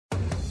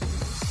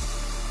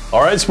All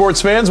right, sports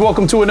fans,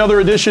 welcome to another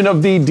edition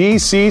of the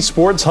DC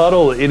Sports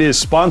Huddle. It is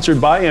sponsored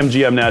by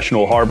MGM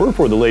National Harbor.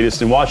 For the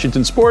latest in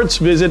Washington sports,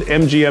 visit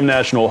MGM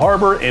National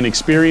Harbor and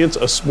experience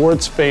a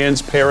sports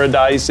fan's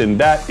paradise. And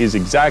that is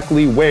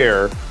exactly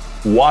where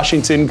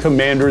Washington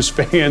Commanders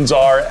fans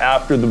are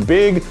after the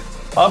big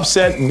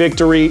upset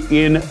victory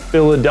in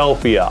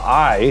Philadelphia.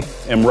 I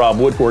am Rob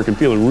Woodfork and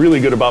feeling really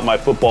good about my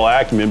football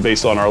acumen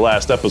based on our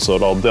last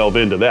episode. I'll delve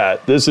into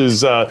that. This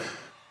is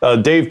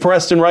Dave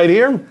Preston right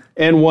here.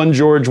 And one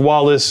George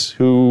Wallace,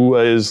 who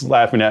is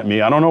laughing at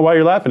me. I don't know why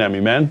you're laughing at me,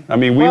 man. I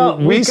mean,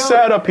 we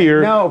sat up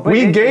here.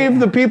 We gave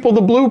the people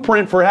the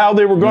blueprint for how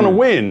they were going to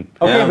win.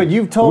 Okay, but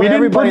you've told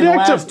everybody in the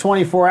last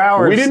 24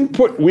 hours.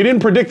 We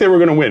didn't predict they were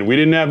going to win. We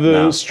didn't have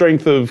the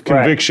strength of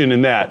conviction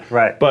in that.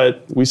 Right.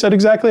 But we said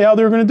exactly how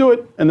they were going to do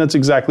it, and that's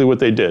exactly what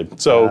they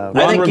did. So,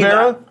 Ron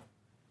Rivera,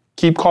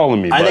 keep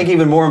calling me. I think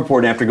even more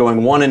important, after going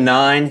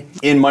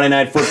 1-9 in Monday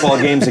Night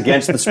Football games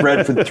against the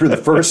spread through the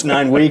first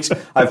 9 weeks,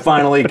 I've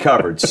finally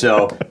covered.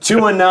 So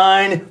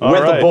 2-9 with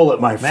a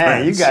bullet, my friends.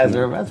 Man, you guys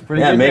that's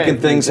pretty good. Yeah, making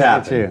things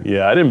happen.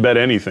 Yeah, I didn't bet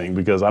anything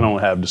because I don't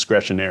have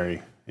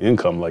discretionary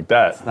income like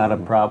that. It's not a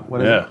problem.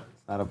 What is it?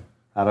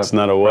 It's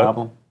not a what?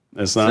 Problem.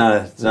 It's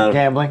not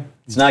gambling.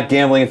 It's not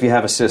gambling if you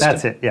have a system.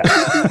 That's it, yeah.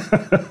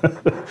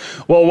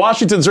 Well,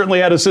 Washington certainly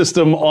had a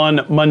system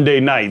on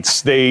Monday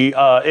nights. They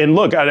and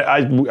look,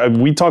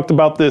 we talked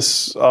about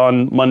this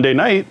on Monday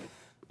night.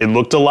 It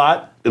looked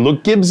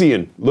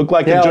Gibbsian. Looked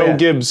like a Joe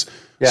Gibbs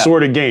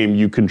sort of game.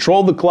 You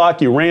controlled the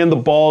clock, you ran the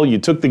ball, you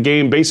took the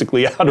game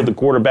basically out of the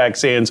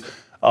quarterback's hands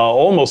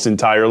almost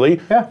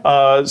entirely.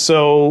 Yeah.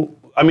 So,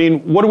 I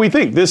mean, what do we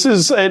think? This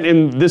is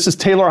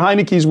Taylor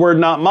Heinicke's word,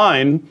 not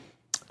mine.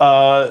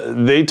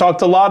 They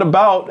talked a lot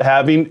about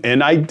having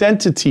an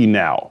identity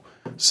now.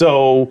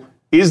 So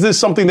is this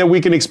something that we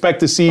can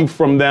expect to see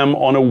from them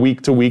on a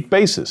week-to-week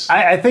basis?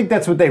 I think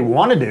that's what they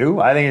want to do.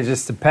 I think it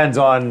just depends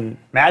on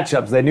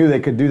matchups. They knew they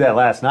could do that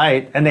last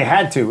night, and they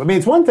had to. I mean,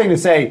 it's one thing to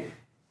say,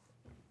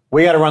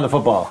 we got to run the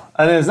football.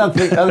 And then it's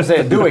another to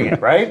say doing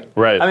it, right?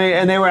 Right. I mean,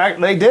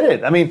 and they did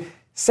it. I mean,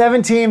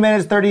 17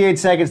 minutes, 38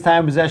 seconds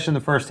time possession in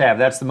the first half.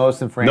 That's the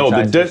most in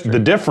franchise history. The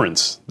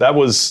difference, that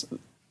was...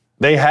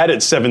 They had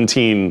it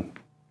 17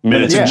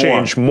 minutes and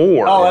change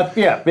more. Oh,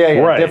 yeah.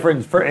 Right. Different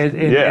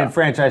in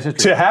franchise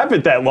history. To have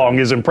it that long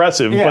is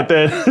impressive, but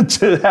then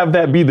to have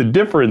that be the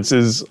difference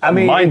is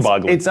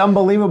mind-boggling. It's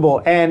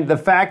unbelievable. And the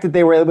fact that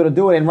they were able to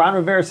do it, and Ron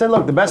Rivera said,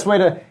 look, the best way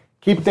to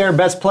keep their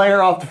best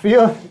player off the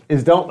field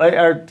is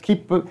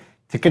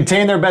to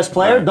contain their best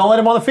player, don't let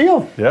him on the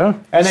field. Yeah.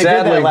 And they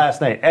did that last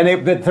night.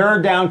 And the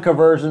third down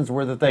conversions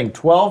were the thing.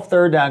 12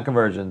 third down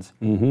conversions,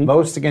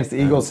 most against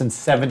the Eagles since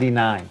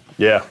 79.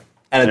 Yeah.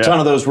 And a ton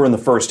of those were in the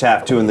first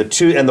half, too. And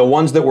the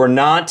ones that were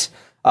not,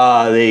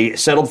 they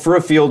settled for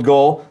a field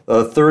goal.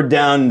 The third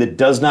down that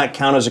does not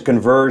count as a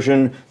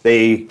conversion,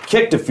 they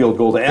kicked a field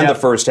goal to end the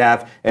first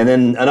half. And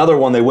then another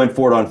one, they went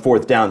for it on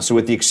fourth down. So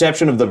with the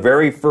exception of the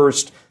very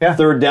first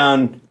third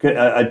down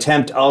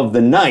attempt of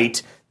the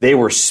night, they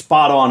were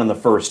spot on in the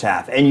first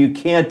half. And you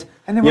can't...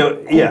 And they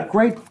were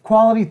great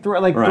quality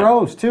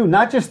throws, too.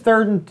 Not just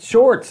third and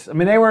shorts. I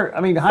mean,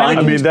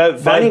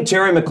 finding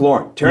Terry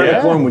McLaurin. Terry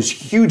McLaurin was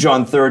huge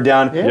on third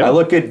down. Yeah. I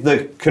look at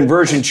the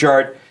conversion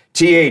chart,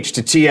 TH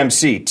to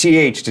TMC,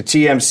 TH to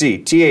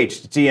TMC,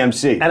 TH to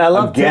TMC. And I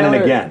love again Taylor,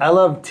 and again. I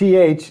love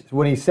TH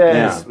when he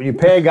says, when you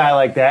pay a guy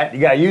like that,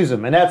 you got to use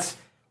him. And I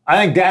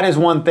think that is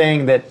one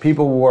thing that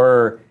people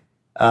were,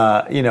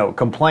 not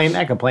complaining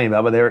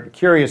about, but they were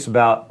curious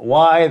about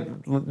why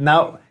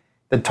now.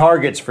 The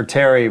targets for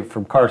Terry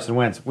from Carson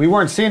Wentz. We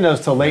weren't seeing those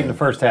till late in the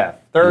first half.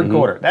 Third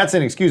quarter. That's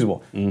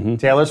inexcusable.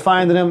 Taylor's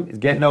finding him. He's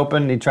getting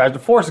open. He tries to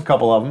force a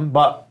couple of them,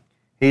 but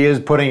he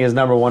is putting his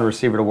number one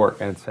receiver to work,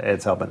 and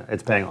it's helping.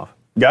 It's paying off.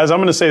 Guys, I'm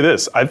going to say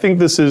this. I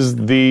think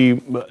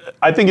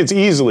it's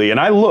easily, and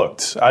I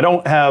looked. I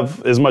don't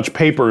have as much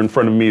paper in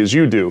front of me as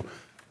you do,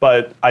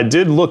 but I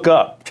did look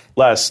up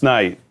last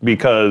night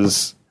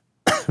because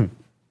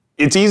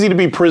it's easy to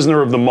be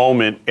prisoner of the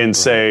moment and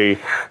say,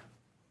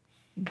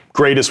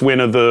 greatest win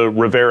of the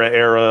Rivera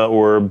era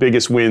or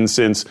biggest win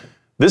since.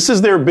 This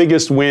is their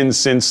biggest win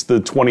since the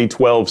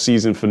 2012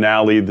 season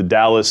finale, the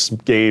Dallas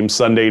game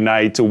Sunday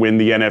night to win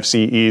the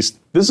NFC East.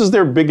 This is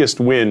their biggest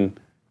win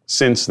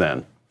since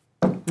then.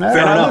 Fair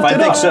enough. I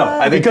think so.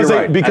 I think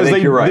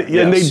you're right.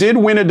 And they did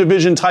win a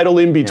division title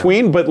in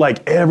between, but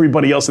like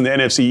everybody else in the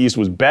NFC East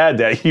was bad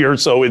that year,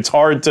 so it's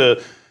hard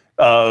to.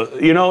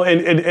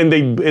 And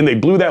they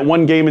blew that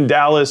one game in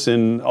Dallas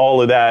and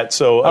all of that.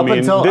 So I'll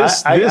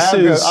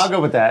go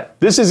with that.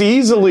 This is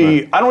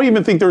easily. I don't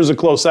even think there's a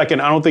close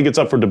second. I don't think it's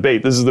up for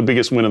debate. This is the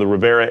biggest win of the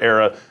Rivera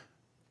era,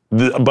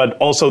 but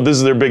also this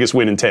is their biggest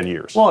win in 10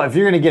 years. Well, if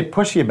you're going to get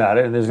pushy about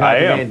it, and there's going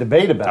to be a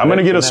debate about it, I'm going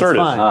to get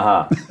assertive.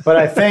 But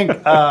I think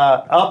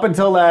up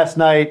until last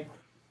night,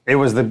 it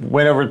was the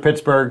win over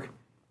Pittsburgh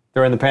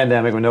during the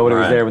pandemic when nobody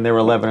was there when they were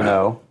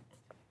 11-0.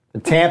 The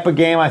Tampa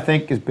game, I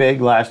think, is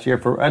big last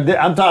year.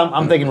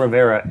 I'm thinking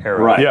Rivera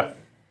era. Right. Yeah.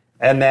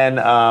 And then,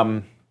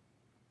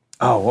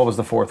 what was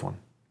the fourth one?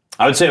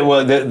 I would say,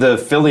 the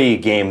Philly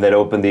game that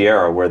opened the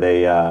era where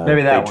they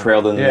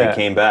trailed and they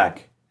came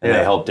back and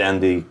they helped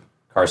end the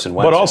Carson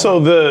Wentz. But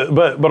also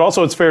but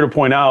also it's fair to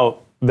point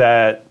out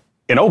that,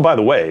 and oh, by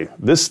the way,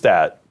 this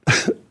stat,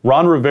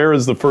 Ron Rivera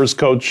is the first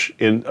coach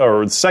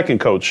second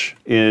coach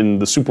in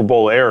the Super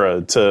Bowl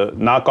era to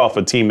knock off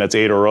a team that's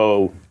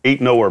 8-0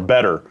 or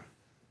better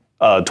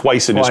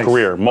twice in his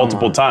career,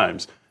 multiple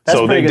times. That's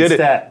so a pretty they good did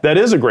stat. it. That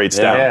is a great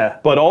stat. Yeah.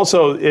 But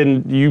also,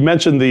 you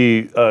mentioned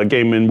the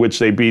game in which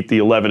they beat the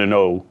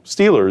 11-0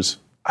 Steelers.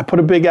 I put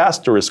a big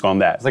asterisk on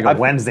that. It's like a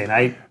Wednesday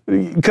night.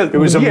 It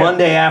was a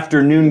Monday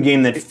afternoon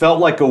game that felt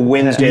like a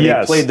Wednesday.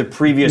 They played the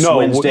previous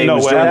Wednesday. It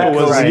was during the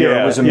COVID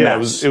year. It was a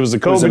mess. It was the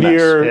COVID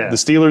year. Yeah. The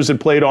Steelers had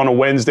played on a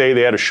Wednesday.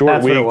 They had a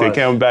short week. They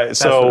came back.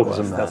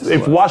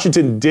 If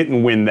Washington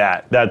didn't win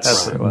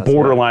that's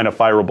borderline a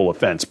fireable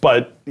offense.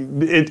 But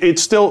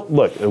it's still,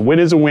 look, a win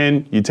is a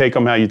win. You take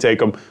them how you take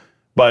them.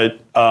 But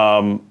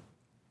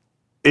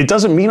it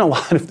doesn't mean a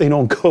lot if they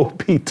don't go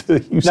beat the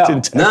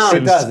Houston Texans. No,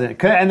 it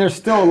doesn't. And there's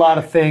still a lot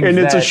of things. And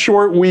it's a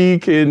short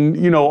week, and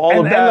all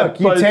of that. And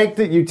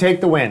look, you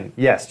take the win.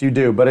 Yes, you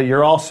do. But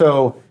you're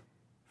also,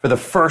 for the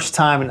first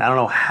time in I don't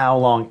know how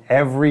long,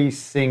 every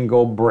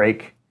single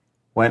break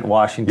went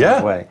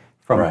Washington's way.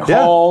 From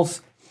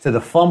calls to the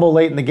fumble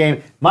late in the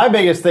game. My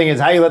biggest thing is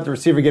how you let the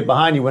receiver get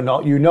behind you when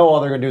all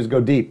they're going to do is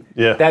go deep.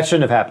 Yeah. That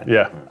shouldn't have happened.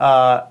 Yeah.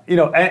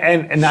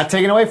 And not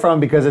taken away from them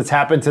because it's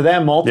happened to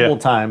them multiple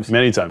times.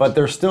 Many times. But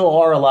there still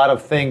are a lot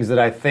of things that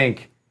I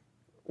think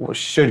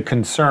should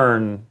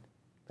concern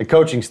the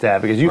coaching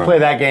staff because you play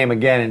that game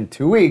again in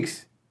 2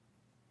 weeks,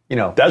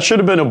 That should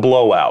have been a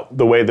blowout,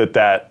 the way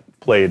that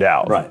played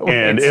out. Right.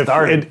 And if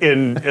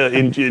in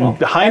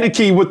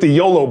Heinicke with the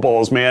YOLO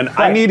balls, man,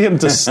 I need him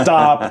to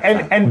stop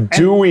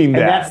doing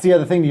that. And that's the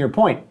other thing to your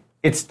point.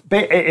 It's a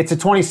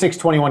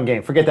 26-21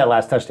 game. Forget that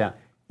last touchdown.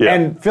 Yeah.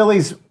 And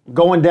Philly's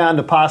going down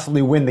to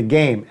possibly win the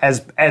game.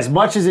 As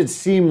much as it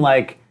seemed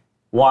like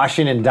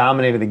Washington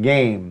dominated the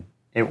game,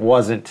 it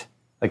wasn't.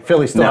 Like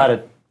Philly still had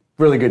a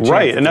really good chance.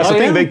 Right, and that's the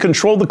thing. They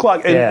controlled the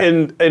clock.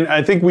 And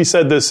I think we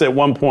said this at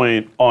one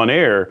point on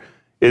air,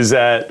 is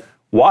that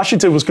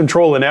Washington was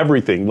controlling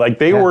everything. Like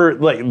they were,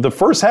 like the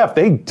first half,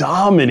 they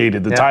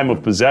dominated the time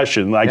of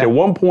possession. Like at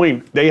one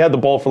point, they had the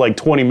ball for like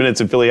 20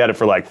 minutes and Philly had it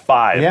for like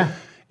 5. Yeah.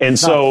 And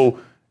so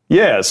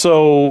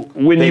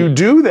when you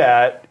do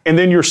that, and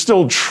then you're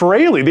still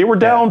trailing, they were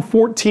down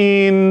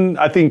 14,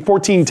 I think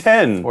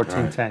 14-10.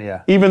 14-10,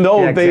 yeah. Even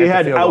though they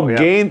had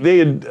outgained, they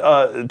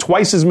had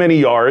twice as many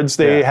yards.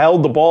 They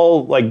held the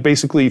ball like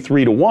basically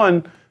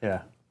 3-1.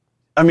 Yeah.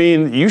 I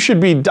mean, you should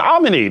be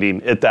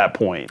dominating at that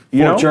point.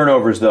 4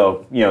 turnovers,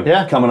 though,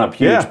 coming up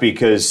huge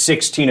because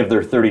 16 of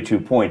their 32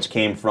 points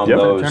came from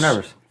those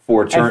turnovers.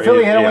 4 turnovers. And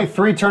Philly had only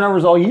 3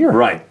 turnovers all year.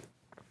 Right.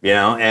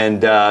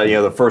 And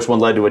the first one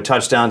led to a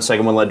touchdown,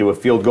 second one led to a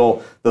field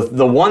goal.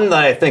 The one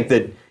that I think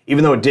that,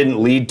 even though it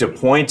didn't lead to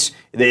points,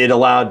 it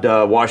allowed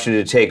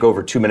Washington to take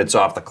over 2 minutes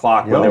off the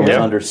clock when there was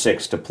under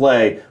 6 to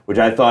play, which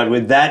I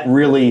thought that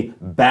really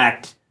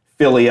backed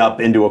Philly up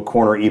into a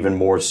corner even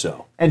more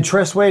so. And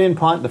Tress Way didn't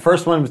punt. The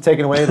first one was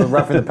taken away, the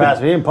roughing the pass.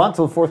 He didn't punt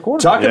until the fourth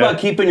quarter. Talk about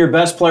keeping your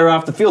best player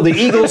off the field. The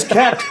Eagles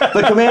kept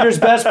the Commander's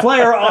best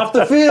player off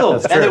the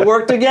field, and it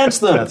worked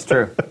against them. That's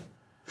true.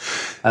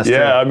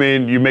 I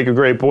mean, you make a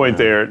great point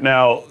there.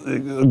 Now,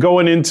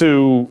 going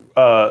into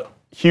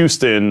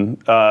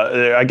Houston,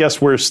 I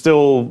guess we're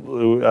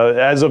still,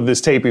 as of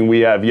this taping, we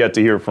have yet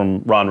to hear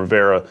from Ron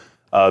Rivera,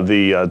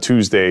 the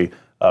Tuesday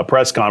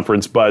press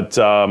conference, but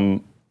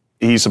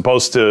he's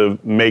supposed to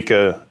make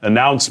an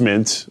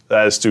announcement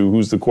as to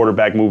who's the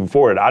quarterback moving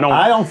forward. I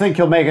don't think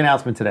he'll make an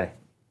announcement today.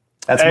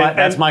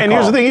 That's my call. And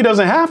here's the thing, he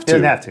doesn't have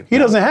to. He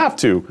doesn't have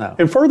to. No.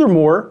 And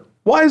furthermore,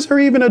 why is there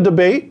even a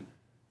debate?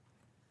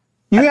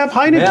 You have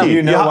Heinicke.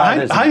 You know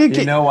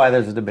why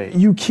there's a debate.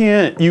 You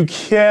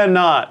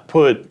cannot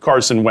put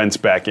Carson Wentz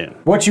back in.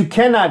 What you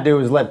cannot do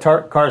is let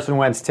Carson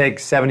Wentz take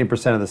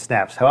 70% of the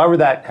snaps. However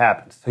that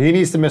happens. So he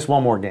needs to miss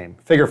one more game.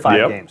 Figure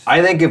 5 games.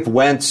 I think if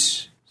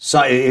Wentz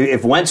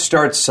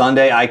starts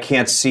Sunday, I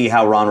can't see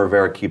how Ron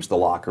Rivera keeps the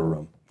locker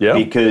room. Yeah.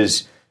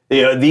 Because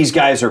these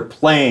guys are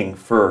playing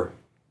for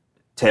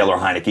Taylor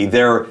Heinicke.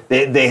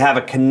 They have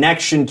a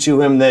connection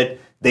to him that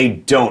they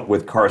don't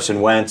with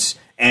Carson Wentz.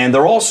 And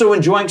they're also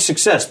enjoying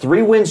success.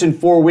 3 wins in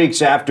 4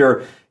 weeks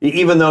after,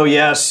 even though,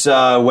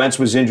 Wentz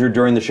was injured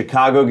during the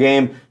Chicago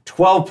game,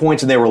 12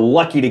 points, and they were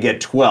lucky to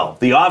get 12.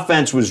 The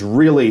offense was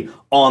really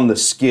on the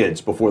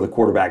skids before the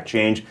quarterback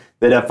change.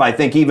 That I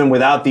think even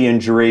without the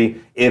injury,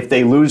 if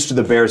they lose to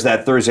the Bears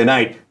that Thursday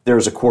night,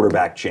 there's a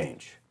quarterback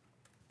change.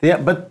 Yeah,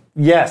 but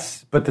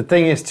the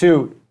thing is,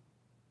 too,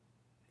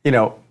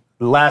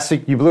 last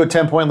week, you blew a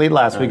 10-point lead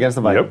last week against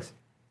the Vikings. Yep.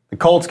 The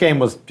Colts game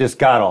was just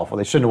god-awful.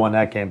 They shouldn't have won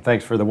that game.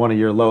 Thanks for the one of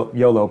your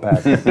YOLO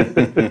pack.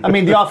 I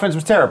mean, the offense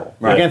was terrible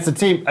against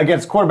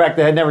a quarterback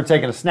that had never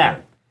taken a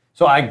snap.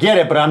 So I get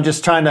it, but I'm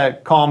just trying to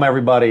calm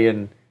everybody.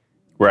 And,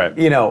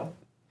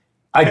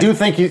 I do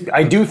think you're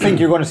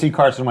going to see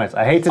Carson Wentz.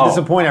 I hate to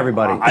disappoint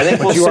everybody,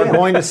 but you are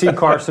going to see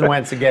Carson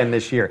Wentz again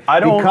this year.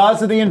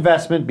 Because of the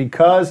investment,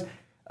 because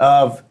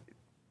of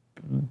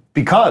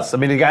because, I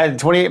mean, the guy at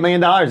 $28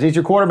 million, he's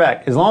your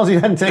quarterback. As long as he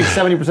doesn't take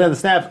 70% of the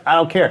snaps, I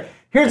don't care.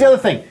 Here's the other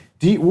thing.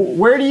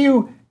 Where do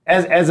you,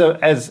 as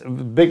a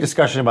big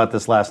discussion about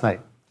this last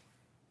night,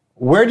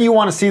 where do you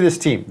want to see this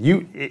team?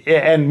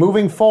 And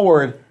moving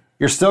forward,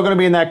 you're still going to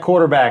be in that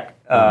quarterback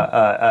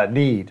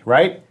need,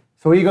 right?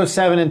 So you go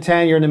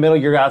 7-10, you're in the middle,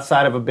 you're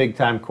outside of a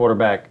big-time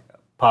quarterback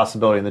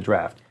possibility in the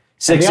draft.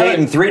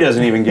 6-8-3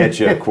 doesn't even get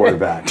you a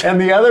quarterback. And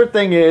the other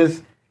thing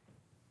is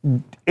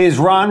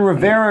Ron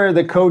Rivera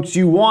the coach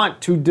you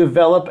want to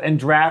develop and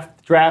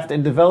draft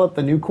and develop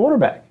the new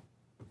quarterback?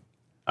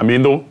 I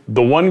mean,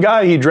 the one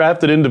guy he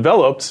drafted and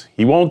developed,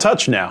 he won't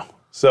touch now.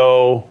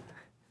 So,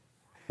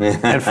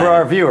 and for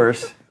our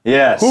viewers,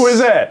 yes, who is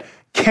that?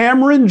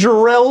 Cameron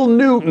Jarrell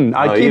Newton.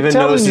 I keep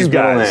telling you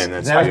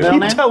guys. I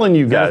keep telling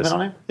you guys.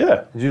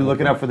 Yeah. Did you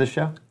look it up for this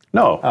show?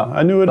 No,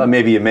 I knew it. But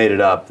maybe you made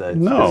it up.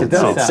 No,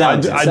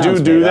 I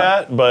do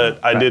that, but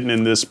I didn't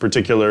in this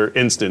particular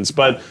instance.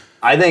 But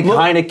I think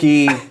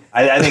Heinicke.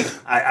 I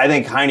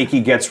think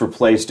Heinicke gets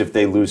replaced if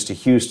they lose to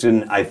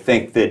Houston. I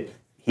think that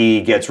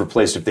he gets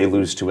replaced if they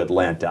lose to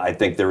Atlanta. I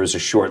think there is a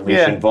short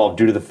leash involved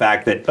due to the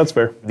fact that that's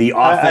fair. The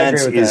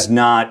offense is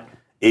not.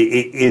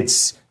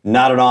 It's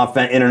not an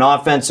offense in an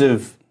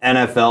offensive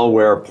NFL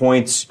where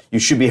points you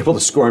should be able to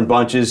score in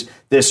bunches.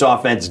 This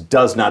offense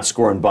does not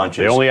score in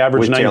bunches. They only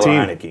average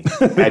 19.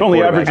 They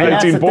only average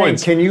 19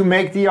 points. Can you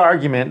make the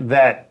argument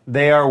that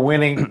they are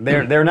winning?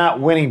 They're not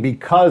winning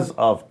because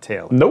of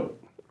Taylor.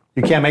 Nope.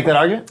 You can't make that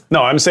argument?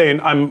 No, I'm saying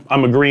I'm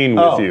agreeing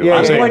with you. Yeah,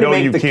 I'm saying going to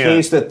make you the can't.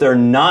 case that they're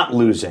not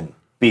losing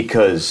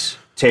because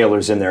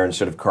Taylor's in there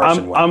instead of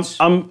Carson Wentz.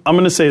 I'm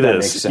going to say that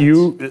this.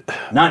 Makes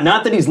sense.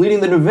 Not that he's leading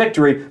them to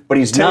victory, but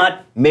he's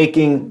not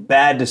making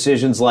bad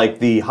decisions like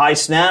the high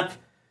snap.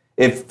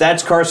 If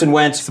that's Carson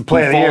Wentz, he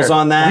falls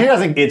on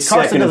that. It's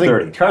second and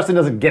 30. Carson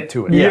doesn't get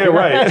to it. Yeah,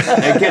 right.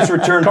 It gets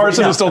returned.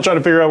 Carson is still trying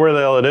to figure out where the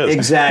hell it is.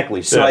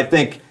 Exactly. So I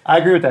think I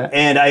agree with that.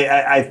 And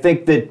I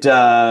think that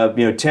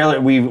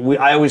Taylor.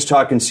 I always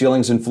talk in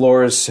ceilings and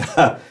floors.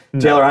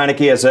 Taylor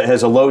Heinicke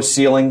has a low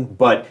ceiling,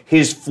 but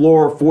his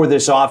floor for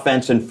this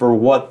offense and for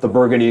what the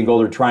Burgundy and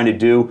Gold are trying to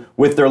do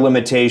with their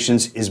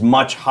limitations is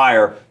much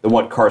higher than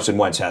what Carson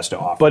Wentz has to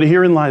offer. But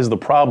herein lies the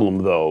problem,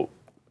 though.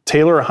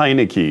 Taylor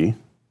Heinicke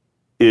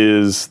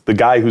is the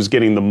guy who's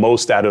getting the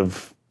most out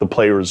of the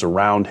players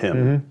around him.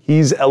 Mm-hmm.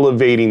 He's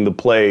elevating the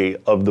play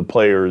of the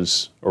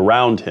players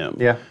around him.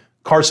 Yeah.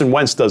 Carson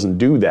Wentz doesn't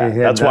do that.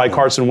 That's why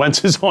Carson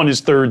Wentz is on his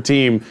third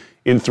team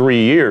in 3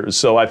 years.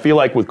 So I feel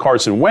like with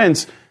Carson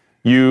Wentz,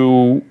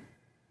 he's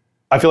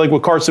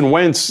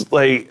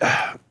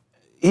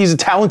a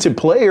talented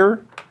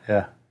player.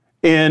 Yeah.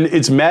 And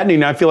it's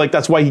maddening. I feel like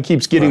that's why he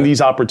keeps getting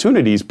these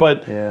opportunities.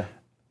 But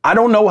I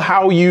don't know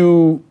how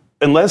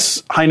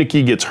unless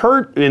Heinicke gets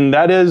hurt, and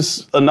that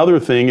is another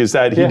thing, is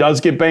that he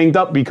does get banged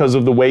up because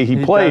of the way he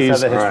plays.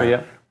 Does have that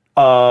history,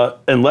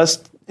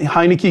 Unless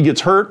Heinicke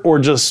gets hurt or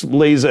just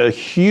lays a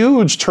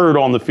huge turd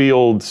on the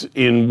field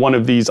in one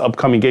of these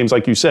upcoming games,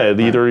 like you said,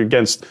 either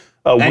against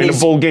a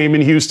winnable game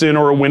in Houston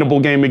or a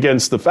winnable game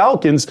against the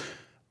Falcons,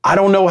 I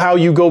don't know how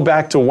you go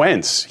back to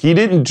Wentz. He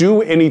didn't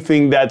do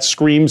anything that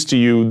screams to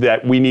you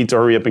that we need to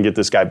hurry up and get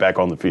this guy back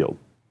on the field.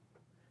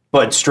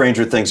 But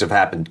stranger things have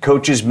happened.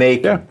 Coaches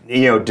make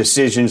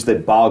decisions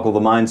that boggle the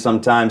mind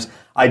sometimes.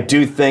 I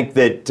do think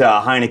that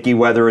Heinicke,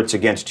 whether it's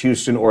against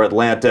Houston or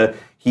Atlanta,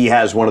 he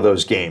has one of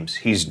those games.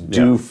 He's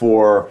due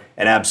for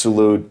an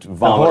absolute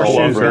vomit all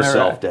over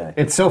himself day.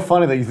 It's so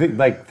funny that you think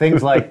like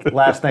things like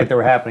last night that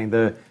were happening.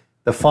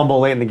 The fumble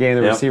late in the game,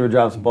 the receiver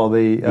drops the ball,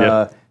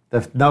 the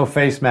no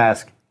face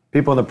mask.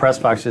 People in the press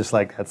box just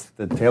like, that's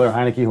the Taylor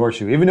Heinicke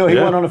horseshoe, even though he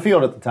wasn't on the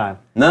field at the time.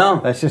 No.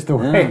 That's just the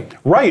way.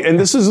 Right, and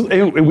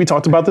we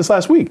talked about this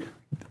last week.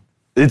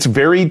 It's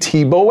very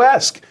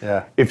Thibault-esque.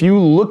 Yeah. If you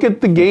look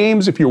at the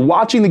games, if you're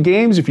watching the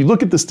games, if you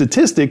look at the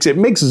statistics, it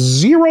makes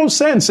zero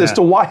sense as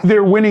to why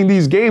they're winning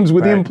these games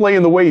with him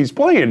playing the way he's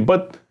playing.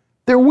 But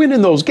they're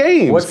winning those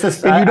games. What's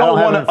this? And you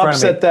don't want to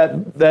upset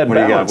that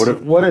balance.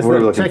 What is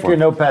the, check your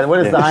notepad.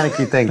 What is the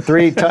Heinicke thing?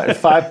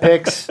 5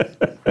 picks?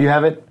 You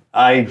have it?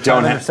 I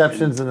don't have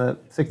interceptions and the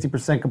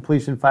 60%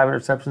 completion, 5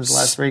 interceptions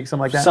last week, something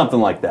like that? Something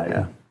like that,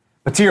 yeah.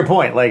 But to your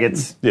point, like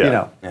it's,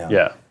 Yeah.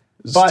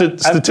 But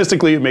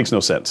statistically, it makes no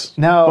sense.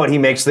 No, but he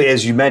makes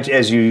as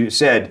you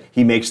said,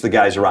 he makes the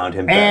guys around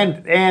him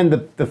better. And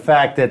the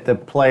fact that the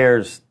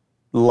players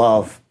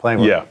love playing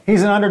with him.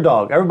 He's an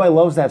underdog. Everybody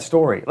loves that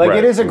story. Like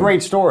it is a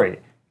great story.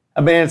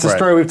 I mean, it's a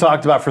story we've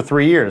talked about for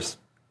 3 years,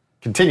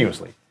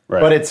 continuously.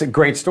 Right. But it's a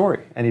great story,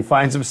 and he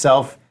finds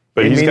himself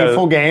in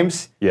meaningful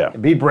games. Yeah,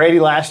 beat Brady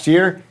last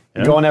year.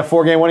 You go on that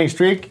 4-game winning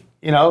streak.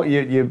 You know,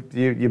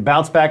 you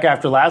bounce back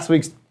after last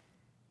week's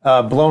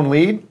blown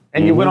lead,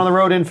 and you win on the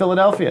road in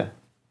Philadelphia.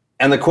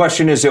 And the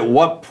question is, at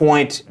what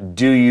point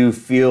do you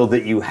feel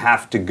that you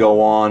have to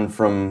go on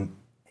from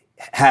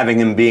having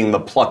him being the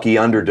plucky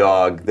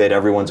underdog that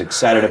everyone's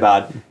excited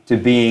about to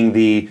being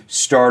the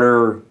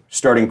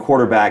starting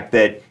quarterback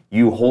that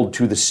you hold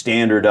to the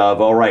standard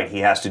of, all right, he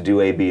has to do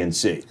A, B, and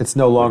C. It's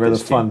no longer the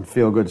fun,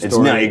 feel-good story. It's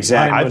not,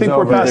 exactly. I think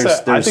we're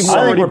past that. I think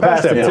we're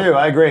past that, too.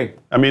 I agree.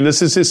 I mean,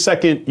 this is his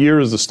second year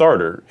as a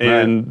starter.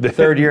 And the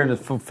third year in the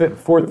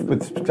fourth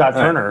with Scott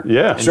Turner.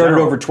 Yeah. Started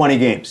over 20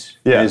 games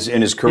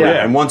in his career.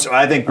 Yeah. And once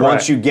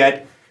you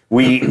get...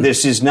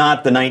 this is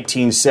not the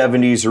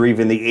 1970s or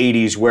even the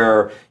 80s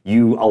where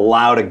you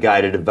allowed a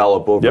guy to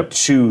develop over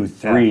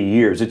 2-3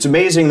 years. It's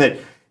amazing that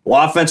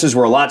offenses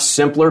were a lot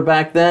simpler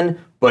back then,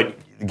 but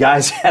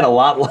guys had a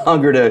lot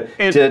longer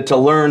to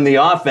learn the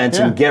offense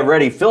and get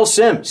ready. Phil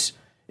Simms,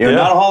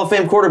 not a Hall of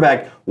Fame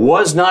quarterback,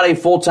 was not a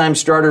full-time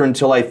starter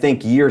until I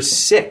think year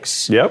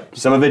 6. Yep.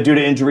 Some of it due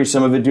to injury,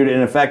 some of it due to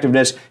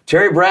ineffectiveness.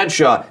 Terry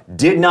Bradshaw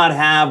did not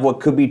have what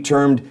could be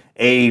termed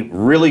a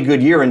really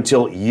good year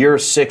until year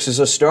 6 as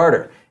a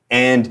starter.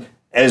 And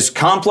as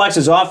complex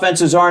as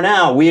offenses are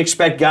now, we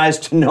expect guys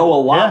to know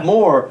a lot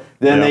more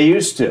than they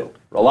used to,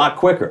 a lot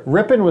quicker.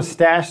 Rippon was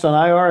stashed on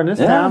IR in this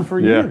town for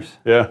years.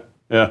 Yeah.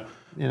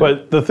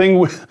 But the thing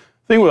with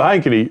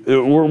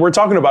Heinicke, we're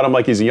talking about him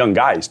like he's a young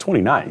guy. He's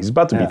 29. He's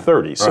about to be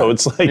 30. Right. So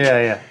it's like,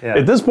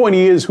 at this point,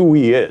 he is who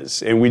he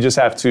is, and we just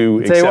have to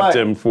accept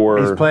him for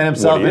he's playing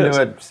himself into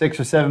a $6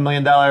 or $7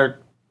 million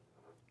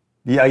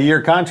a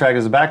year contract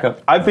as a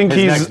backup. I think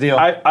his next deal.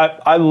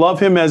 I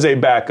love him as a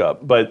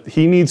backup, but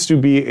he needs to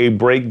be a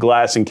break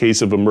glass in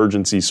case of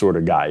emergency sort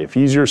of guy. If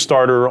he's your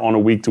starter on a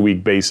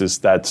week-to-week basis,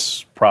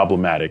 that's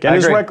problemac. And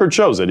his record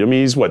shows it. I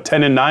mean, he's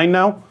 10-9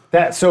 now?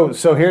 Yes. You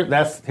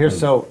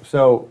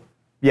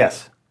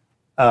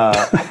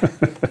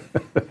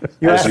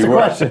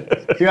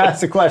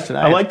asked the question.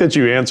 I like that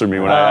you answer me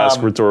when I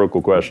ask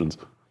rhetorical questions.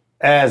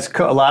 As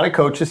a lot of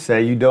coaches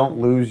say, you don't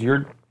lose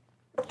your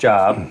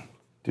job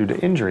due to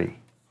injury.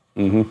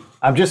 Mm-hmm.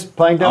 I'm just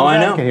playing devil's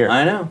advocate here.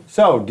 I know.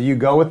 So, do you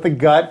go with the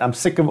gut? I'm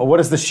sick of what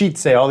does the sheet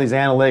say? All these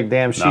analytic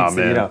damn sheets.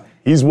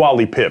 He's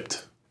Wally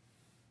pipped.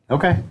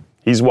 Okay.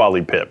 He's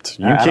Wally pipped.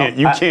 You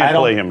can't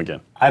play him again.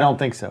 I don't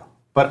think so.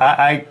 But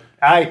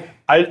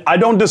I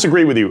don't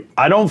disagree with you.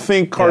 I don't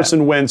think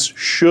Carson Wentz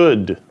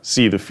should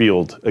see the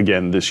field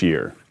again this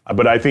year.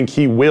 But I think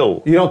he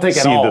will see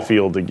the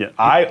field again.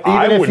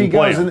 I wouldn't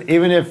play him.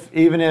 Even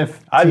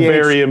if I'd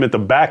bury him at the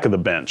back of the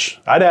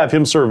bench. I'd have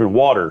him serving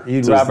water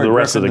to the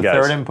rest of the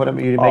guys.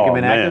 You'd make him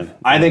inactive?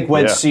 I think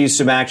Wentz sees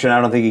some action. I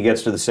don't think he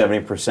gets to the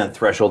 70%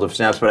 threshold of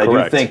snaps, but I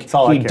do think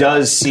he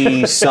does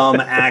see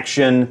some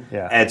action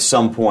at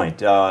some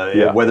point,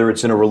 whether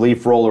it's in a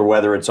relief role or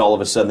whether it's all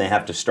of a sudden they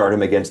have to start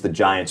him against the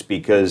Giants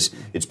because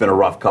it's been a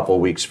rough couple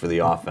of weeks for the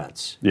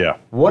offense. Yeah.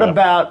 What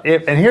about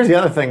if? And here's the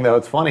other thing, though.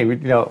 It's funny.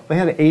 They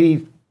had 80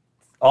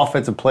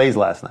 offensive plays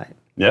last night.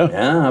 Yeah.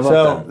 How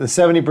about the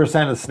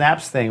 70% of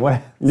snaps thing.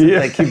 What?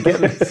 They keep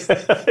getting this.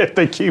 If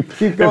they keep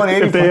going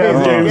 80 if they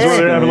have games where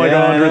they're having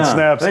 100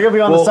 snaps, they're gonna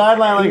be on the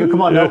sideline. Like,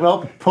 come on,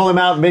 no, pull him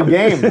out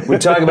mid-game. We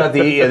talk about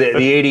the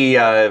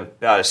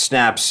 80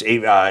 snaps,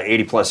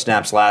 80 plus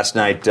snaps last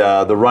night.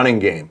 The running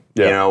game.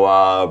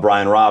 Yeah.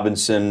 Brian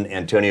Robinson,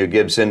 Antonio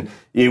Gibson.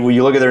 When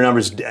you look at their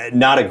numbers,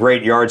 not a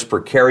great yards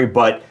per carry,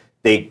 but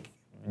they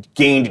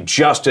gained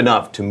just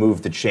enough to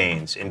move the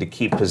chains and to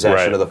keep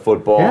possession of the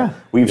football. Yeah.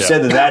 We've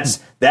said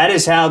that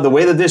is how, the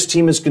way that this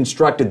team is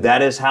constructed,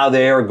 that is how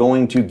they are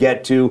going to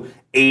get to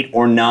 8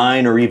 or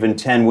 9 or even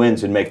 10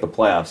 wins and make the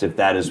playoffs, if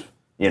that is,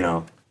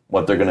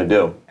 what they're going to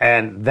do.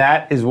 And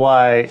that is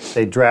why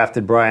they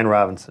drafted Brian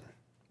Robinson.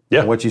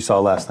 Yeah. What you saw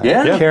last night.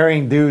 Yeah.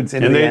 Carrying dudes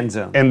into the end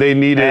zone. And they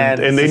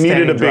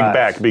needed a big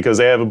back because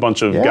they have a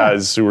bunch of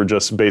guys who are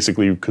just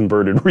basically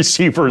converted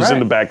receivers in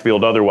the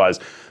backfield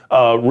otherwise.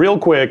 Real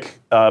quick,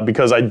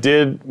 because I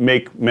did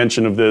make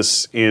mention of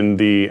this in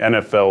the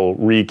NFL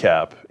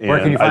recap. And where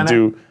can you find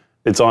that?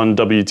 It's on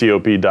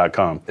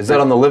WTOP.com. Is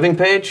that on the living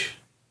page?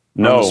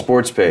 No. On the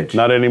sports page?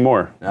 Not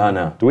anymore.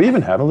 No. Do we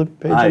even have a living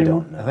page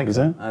anymore? Don't know. I think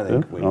I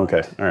think we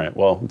Okay. All right.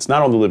 Well, it's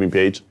not on the living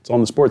page. It's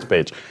on the sports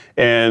page.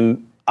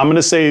 And I'm going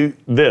to say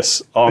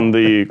this on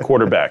the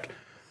quarterback.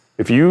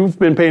 If you've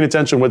been paying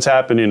attention to what's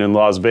happening in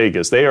Las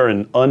Vegas, they are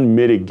an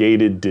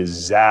unmitigated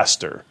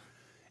disaster.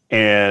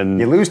 And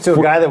you lose to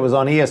a guy that was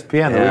on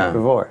ESPN the week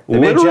before.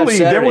 Literally,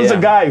 there was a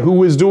guy who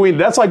was doing,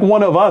 that's like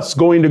one of us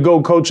going to go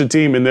coach a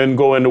team and then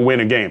go in to win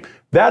a game.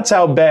 That's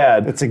how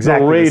bad the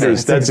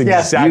Raiders, that's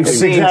exactly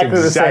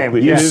the same.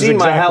 You've seen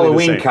my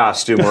Halloween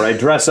costume where I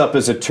dress up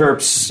as a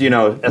Terps,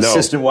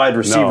 assistant wide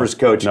receivers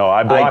coach. No,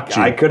 I blocked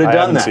you. I could have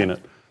done that. I haven't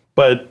seen it.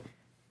 But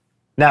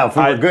now, if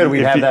we were good,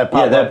 we'd have that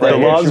pop up.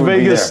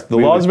 The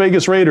Las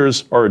Vegas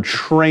Raiders are a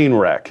train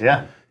wreck.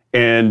 Yeah.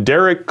 And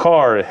Derek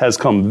Carr has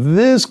come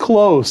this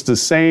close to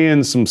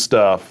saying some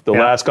stuff the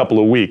last couple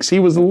of weeks. He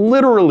was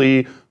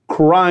literally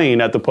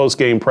crying at the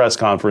post-game press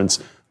conference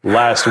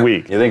last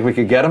week. You think we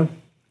could get him?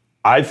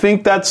 I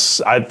think that's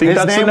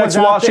the next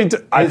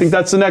Washington. I think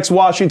that's the next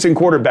Washington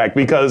quarterback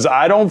because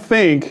I don't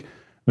think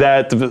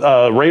that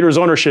the Raiders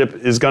ownership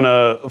is going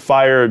to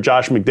fire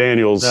Josh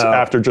McDaniels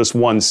after just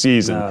one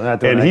season,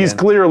 and he's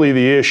clearly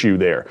the issue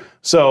there.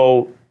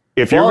 So.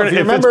 If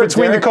it's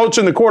between the coach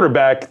and the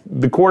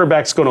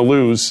quarterback's going to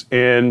lose,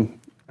 and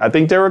I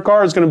think Derek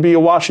Carr is going to be a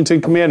Washington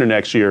Commander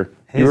next year.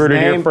 You heard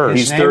it here first.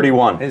 He's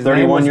 31.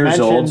 31 years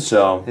old,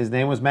 so. His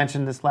name was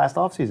mentioned this last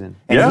offseason.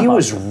 And he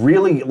was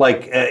really,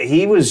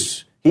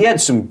 he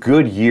had some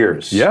good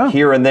years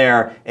here and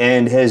there,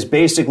 and has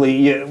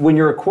basically, when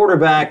you're a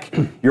quarterback,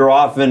 you're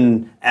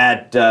often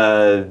at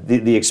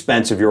the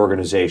expense of your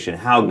organization,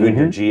 how good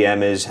your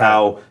GM is,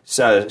 how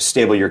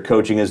stable your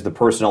coaching is, the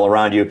personnel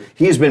around you.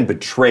 He's been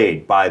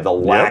betrayed by the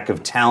lack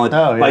of talent,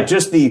 by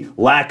just the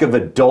lack of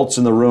adults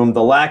in the room,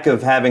 the lack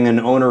of having an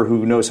owner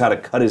who knows how to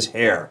cut his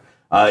hair.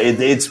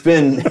 It's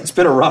been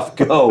a rough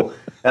go.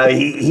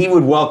 He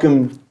would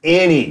welcome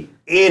any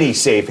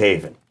safe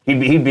haven.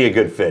 He'd be a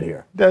good fit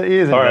here. All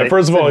right.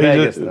 First of all,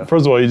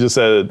 he just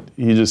said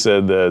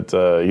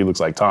that he looks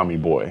like Tommy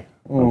Boy.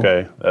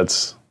 Okay,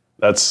 that's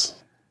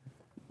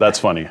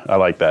funny. I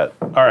like that.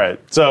 All right.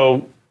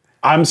 So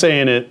I'm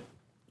saying it.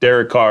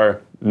 Derek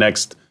Carr,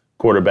 next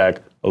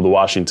quarterback of the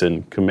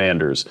Washington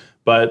Commanders,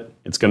 but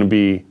it's going to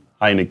be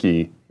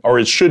Heinicke, or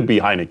it should be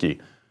Heinicke,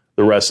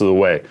 the rest of the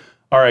way.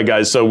 All right,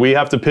 guys. So we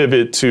have to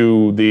pivot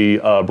to the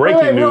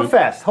breaking news. Real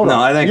fast. Hold on.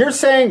 I think you're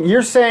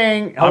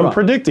saying. I'm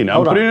predicting.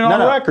 I'm putting it on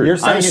record. You're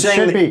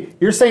saying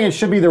You're saying it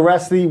should be the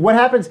rest of the. What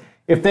happens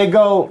if they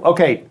go?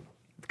 Okay,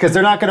 because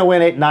they're not going to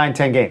win 8, 9,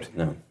 10 games.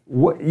 No.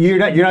 You're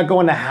not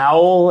going to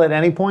howl at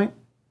any point.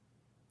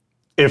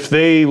 If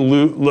they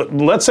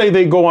let's say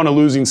they go on a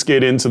losing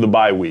skid into the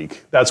bye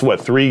week. That's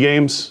what, 3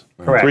 games.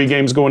 Correct. 3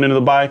 games going into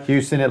the bye.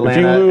 Houston,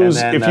 Atlanta.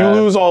 If you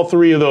lose all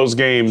 3 of those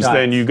games, Giants.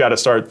 then you got to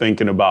start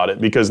thinking about it,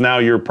 because now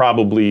you're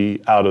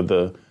probably out of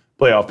the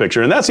playoff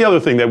picture. And that's the other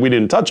thing that we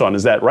didn't touch on,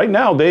 is that right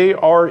now they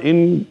are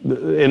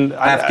in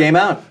half game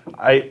out.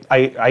 I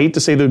hate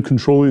to say the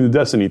controlling the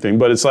destiny thing,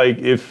 but it's like,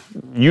 if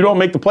you don't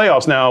make the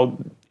playoffs now,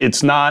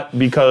 it's not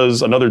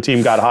because another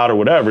team got hot or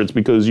whatever. It's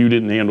because you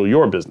didn't handle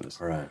your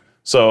business. All right.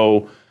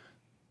 So,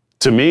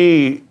 to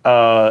me,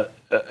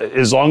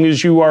 as long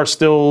as you are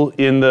still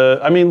in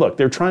the, I mean, look,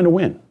 they're trying to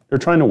win. They're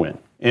trying to win.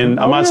 And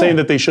I'm not saying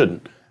that they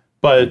shouldn't,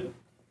 but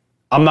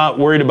I'm not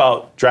worried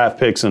about draft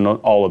picks and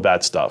all of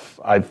that stuff.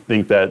 I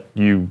think that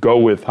you go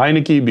with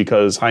Heinicke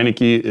because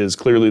Heinicke is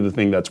clearly the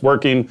thing that's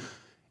working.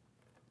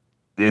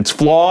 It's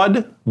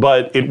flawed,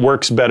 but it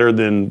works better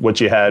than what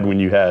you had when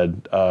you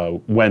had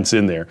Wentz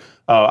in there.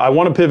 I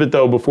want to pivot,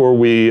 though, before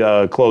we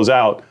close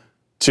out,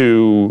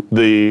 to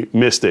the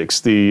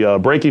Mystics. The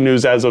breaking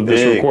news as of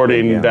this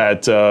recording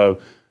that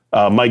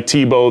Mike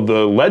Thibault,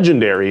 the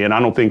legendary, and I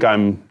don't think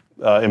I'm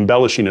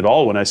embellishing at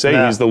all when I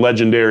say he's the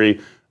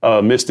legendary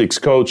Mystics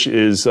coach,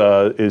 is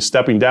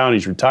stepping down.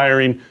 He's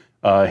retiring,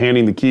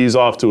 handing the keys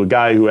off to a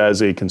guy who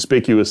has a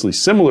conspicuously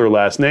similar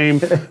last name.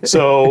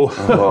 So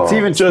it's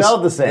even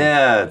spelled the same.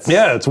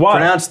 Yeah, it's wild.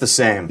 Pronounced the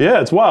same. Yeah,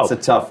 it's wild.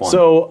 It's a tough one.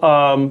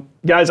 So,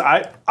 guys,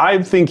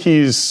 I think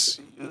he's.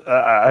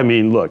 I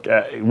mean, look,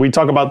 we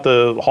talk about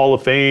the Hall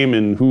of Fame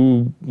and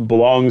who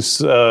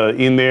belongs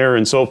in there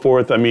and so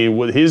forth. I mean,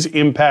 with his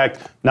impact,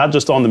 not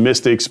just on the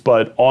Mystics,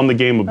 but on the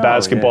game of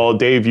basketball. Yeah.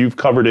 Dave, you've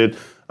covered it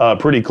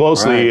pretty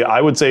closely. Right.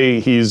 I would say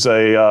he's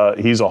a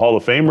Hall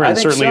of Famer, and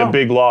certainly a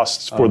big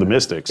loss for the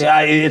Mystics.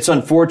 Yeah, it's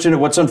unfortunate.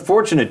 What's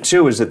unfortunate,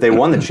 too, is that they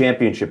won the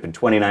championship in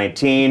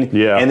 2019.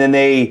 Yeah. And then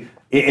they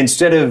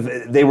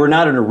were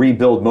not in a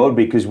rebuild mode,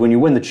 because when you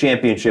win the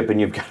championship and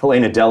you've got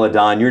Elena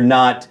Deladon, you're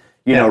not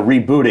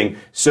rebooting.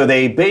 So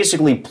they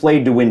basically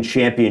played to win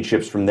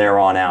championships from there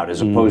on out,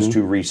 as opposed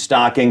to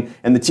restocking.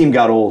 And the team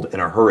got old in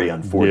a hurry,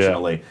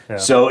 unfortunately. Yeah.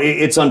 So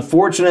it's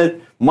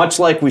unfortunate, much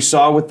like we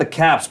saw with the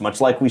Caps,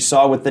 much like we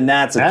saw with the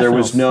Nats, that there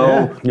was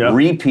no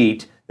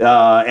repeat.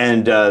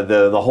 And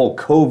the whole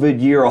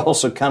COVID year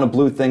also kind of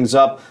blew things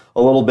up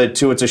a little bit,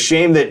 too. It's a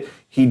shame that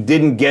he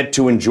didn't get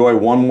to enjoy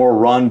one more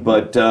run,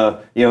 but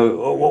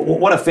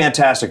what a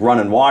fantastic run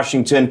in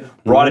Washington.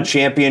 Brought a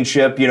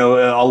championship,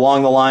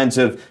 along the lines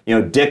of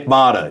Dick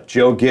Motta,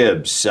 Joe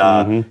Gibbs,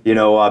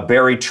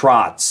 Barry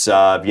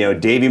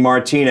Trotz, Davey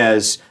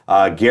Martinez,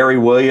 Gary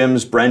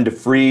Williams, Brenda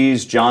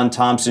Freese, John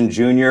Thompson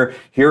Jr.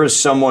 Here is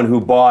someone who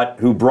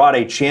brought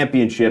a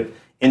championship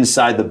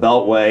inside the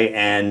Beltway,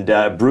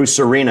 and Bruce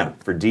Arena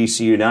for DC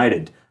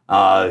United.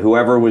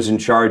 Whoever was in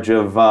charge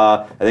of,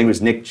 I think it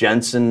was Nick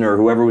Jensen, or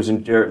whoever was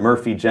in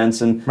Murphy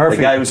Jensen, the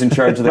guy who was in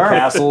charge of the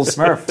Castles,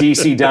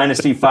 DC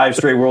Dynasty, 5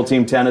 straight World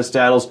Team tennis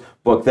titles,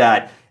 book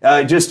that.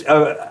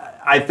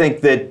 I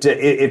think that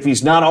if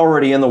he's not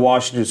already in the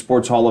Washington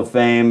Sports Hall of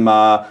Fame,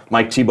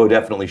 Mike Thibault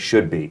definitely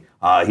should be.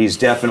 He's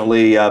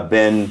definitely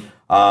been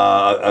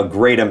a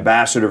great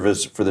ambassador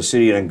for the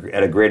city and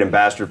a great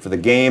ambassador for the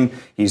game.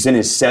 He's in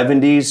his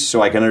 70s,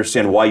 so I can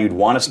understand why you'd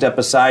want to step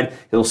aside.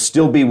 He'll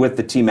still be with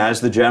the team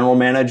as the general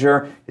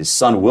manager. His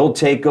son will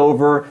take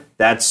over.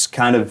 That's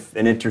kind of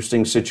an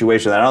interesting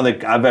situation that I don't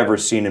think I've ever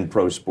seen in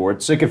pro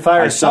sports. So you could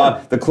fire his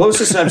son. The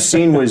closest I've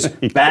seen was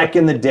back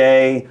in the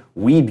day,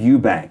 Weeb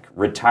Eubank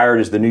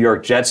retired as the New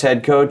York Jets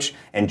head coach,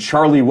 and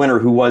Charlie Winter,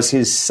 who was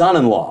his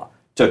son-in-law,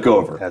 took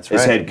over as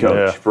head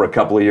coach for a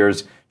couple of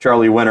years.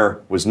 Charlie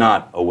Winter was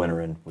not a winner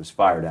and was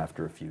fired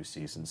after a few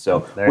seasons.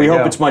 So we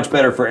hope it's much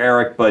better for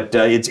Eric, but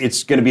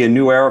it's going to be a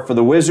new era for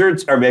the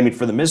Wizards, or maybe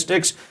for the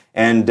Mystics,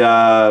 and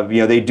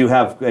they do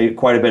have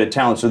quite a bit of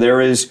talent. So there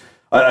is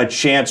a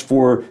chance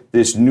for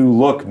this new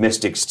look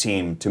Mystics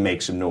team to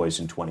make some noise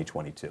in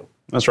 2022.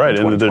 That's right,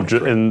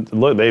 and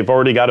look, they've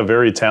already got a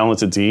very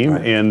talented team,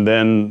 and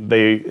then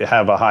they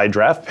have a high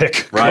draft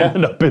pick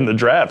coming up in the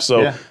draft.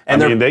 So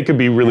they could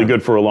be really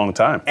good for a long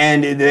time.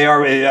 And they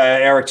are.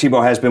 Eric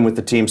Thibault has been with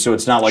the team, so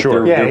it's not like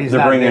they're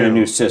bringing in a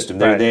new system.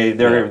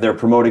 They're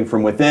promoting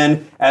from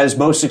within, as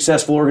most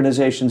successful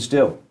organizations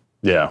do.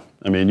 Yeah,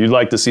 I mean, you'd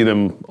like to see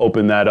them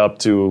open that up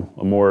to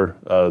a more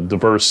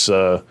diverse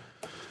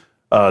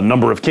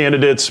number of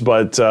candidates,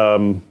 but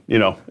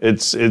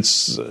it's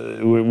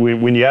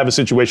when you have a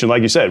situation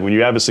like you said, when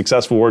you have a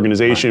successful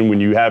organization, when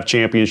you have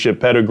championship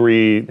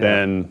pedigree,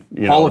 then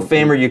Hall of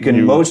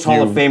Famer. Most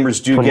Hall of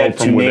Famers do get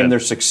to name their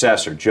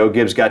successor. Joe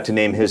Gibbs got to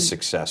name his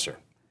successor.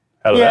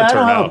 How did that turn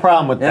out? I don't have a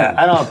problem with that.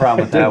 I don't have a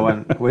problem with that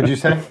one. What'd you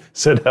say?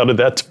 Said, how did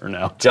that turn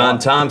out? John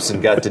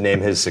Thompson got to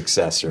name his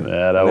successor.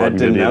 Yeah, that wasn't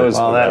good either.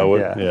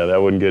 That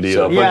wasn't good either.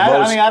 So,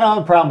 I don't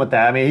have a problem with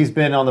that. I mean, he's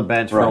been on the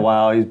bench for a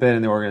while. He's been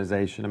in the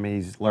organization. I mean,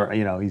 he's learned.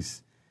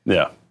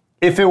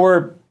 If it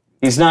were.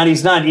 He's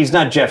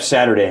not Jeff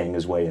Saturdaying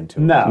his way into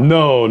it.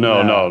 No.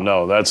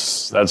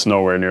 That's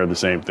nowhere near the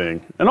same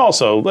thing. And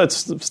also,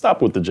 let's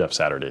stop with the Jeff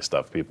Saturday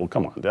stuff, people.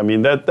 Come on. I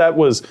mean, that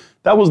was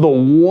the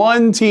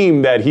one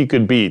team that he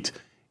could beat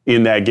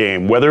in that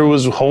game, whether it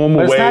was home,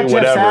 away,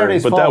 whatever.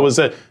 But that was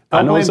it.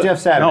 Don't blame Jeff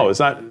Saturday. No,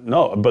 it's not.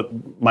 No, but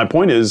my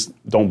point is,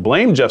 don't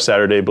blame Jeff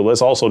Saturday, but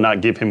let's also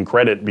not give him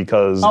credit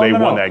because they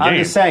won that game. I'm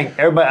just saying,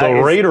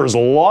 the Raiders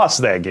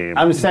lost that game.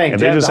 I'm just saying,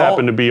 and they just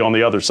happened to be on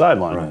the other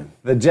sideline.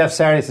 Right. The Jeff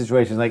Saturday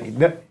situation is like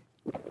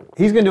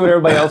he's going to do what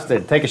everybody else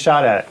did, take a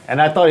shot at it. And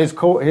I thought his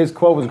quote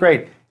was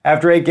great.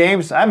 After 8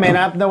 games, I may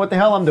not know what the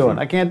hell I'm doing.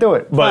 I can't do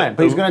it. Fine,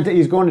 but he's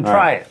going to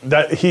try it.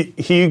 That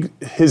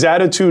his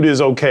attitude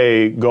is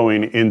okay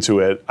going into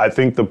it. I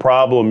think the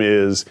problem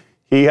is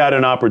he had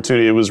an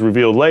opportunity. It was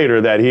revealed later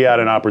that he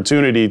had an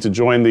opportunity to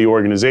join the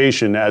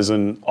organization as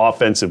an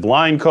offensive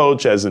line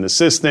coach, as an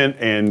assistant,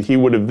 and he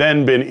would have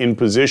then been in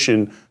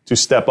position to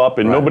step up,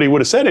 and nobody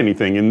would have said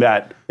anything in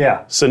that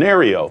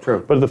scenario.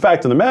 True. But the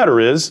fact of the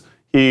matter is,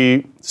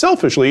 he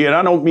selfishly, and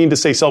I don't mean to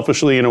say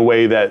selfishly in a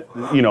way that,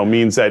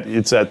 means that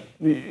it's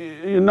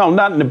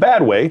not in a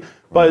bad way,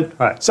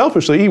 but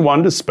selfishly, he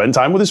wanted to spend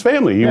time with his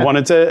family. He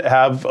wanted to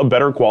have a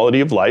better quality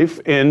of life,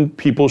 and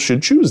people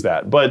should choose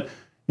that. But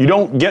you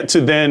don't get to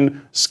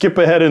then skip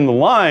ahead in the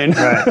line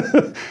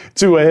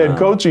to a head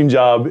coaching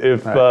job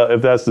if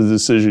that's the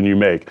decision you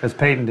make. Because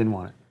Peyton didn't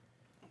want it.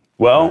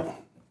 Well,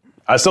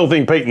 I still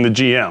think Peyton the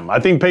GM. I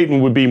think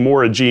Peyton would be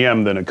more a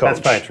GM than a coach. That's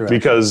probably true.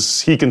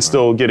 Because he can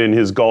still get in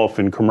his golf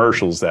and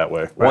commercials that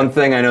way. One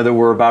thing I know that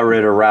we're about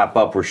ready to wrap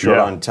up. We're short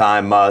on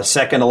time.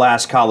 Second to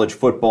last college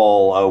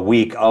football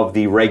week of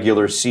the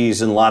regular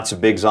season. Lots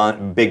of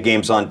big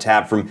games on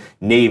tap, from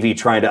Navy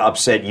trying to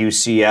upset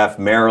UCF.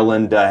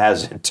 Maryland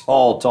has a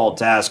tall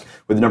task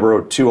with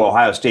number 2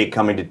 Ohio State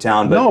coming to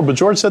town. But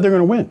George said they're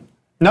going to win.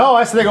 No,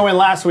 I said they're going to win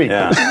last week.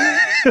 Yeah.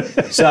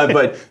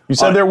 But you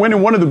said they're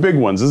winning one of the big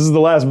ones. This is the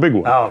last big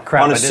one. Oh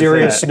crap! On a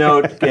serious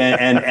note,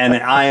 and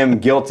I am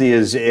guilty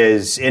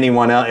as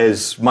anyone else,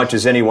 as much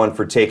as anyone,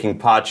 for taking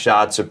pot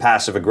shots or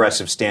passive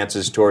aggressive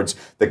stances towards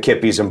the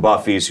Kippies and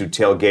Buffies who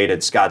tailgate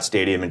at Scott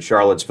Stadium in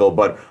Charlottesville.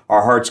 But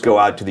our hearts go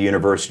out to the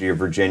University of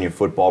Virginia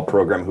football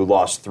program, who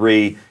lost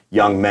 3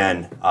 young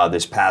men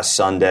this past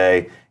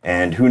Sunday.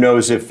 And who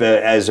knows if,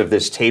 as of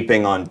this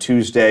taping on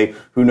Tuesday,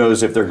 who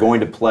knows if they're going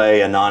to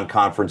play a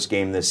non-conference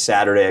game this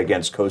Saturday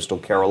against Coastal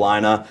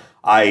Carolina.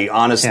 I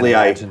honestly,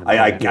 I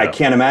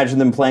can't imagine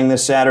them playing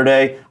this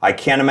Saturday. I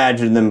can't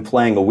imagine them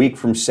playing a week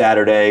from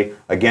Saturday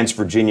against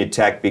Virginia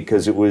Tech,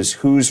 because it was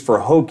Who's for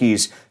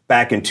Hokies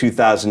back in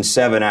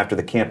 2007 after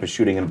the campus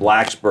shooting in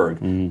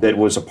Blacksburg that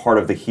was a part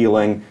of the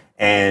healing.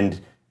 And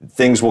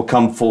things will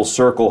come full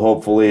circle,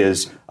 hopefully,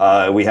 as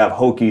we have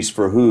Hokies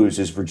for Who's,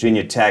 as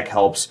Virginia Tech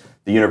helps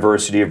the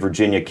University of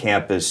Virginia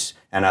campus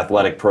and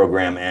athletic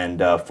program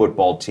and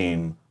football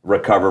team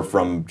recover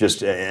from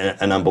just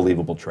an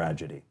unbelievable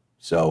tragedy.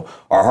 So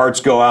our hearts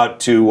go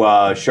out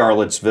to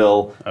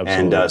Charlottesville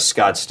and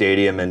Scott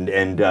Stadium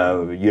and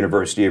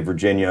University of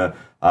Virginia,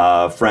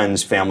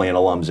 friends, family, and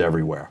alums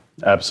everywhere.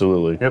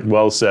 Absolutely. Yep.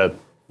 Well said.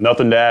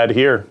 Nothing to add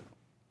here.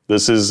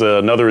 This is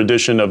another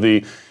edition of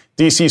the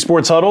DC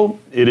Sports Huddle.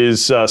 It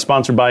is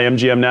sponsored by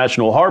MGM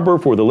National Harbor.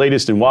 For the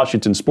latest in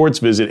Washington sports,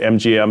 visit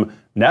MGM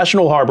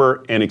National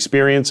Harbor and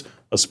experience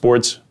a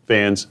sports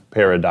fan's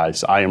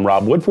paradise. I am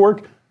Rob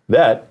Woodfork.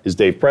 That is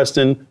Dave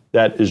Preston.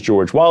 That is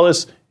George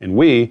Wallace. And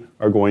we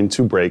are going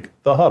to break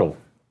the huddle.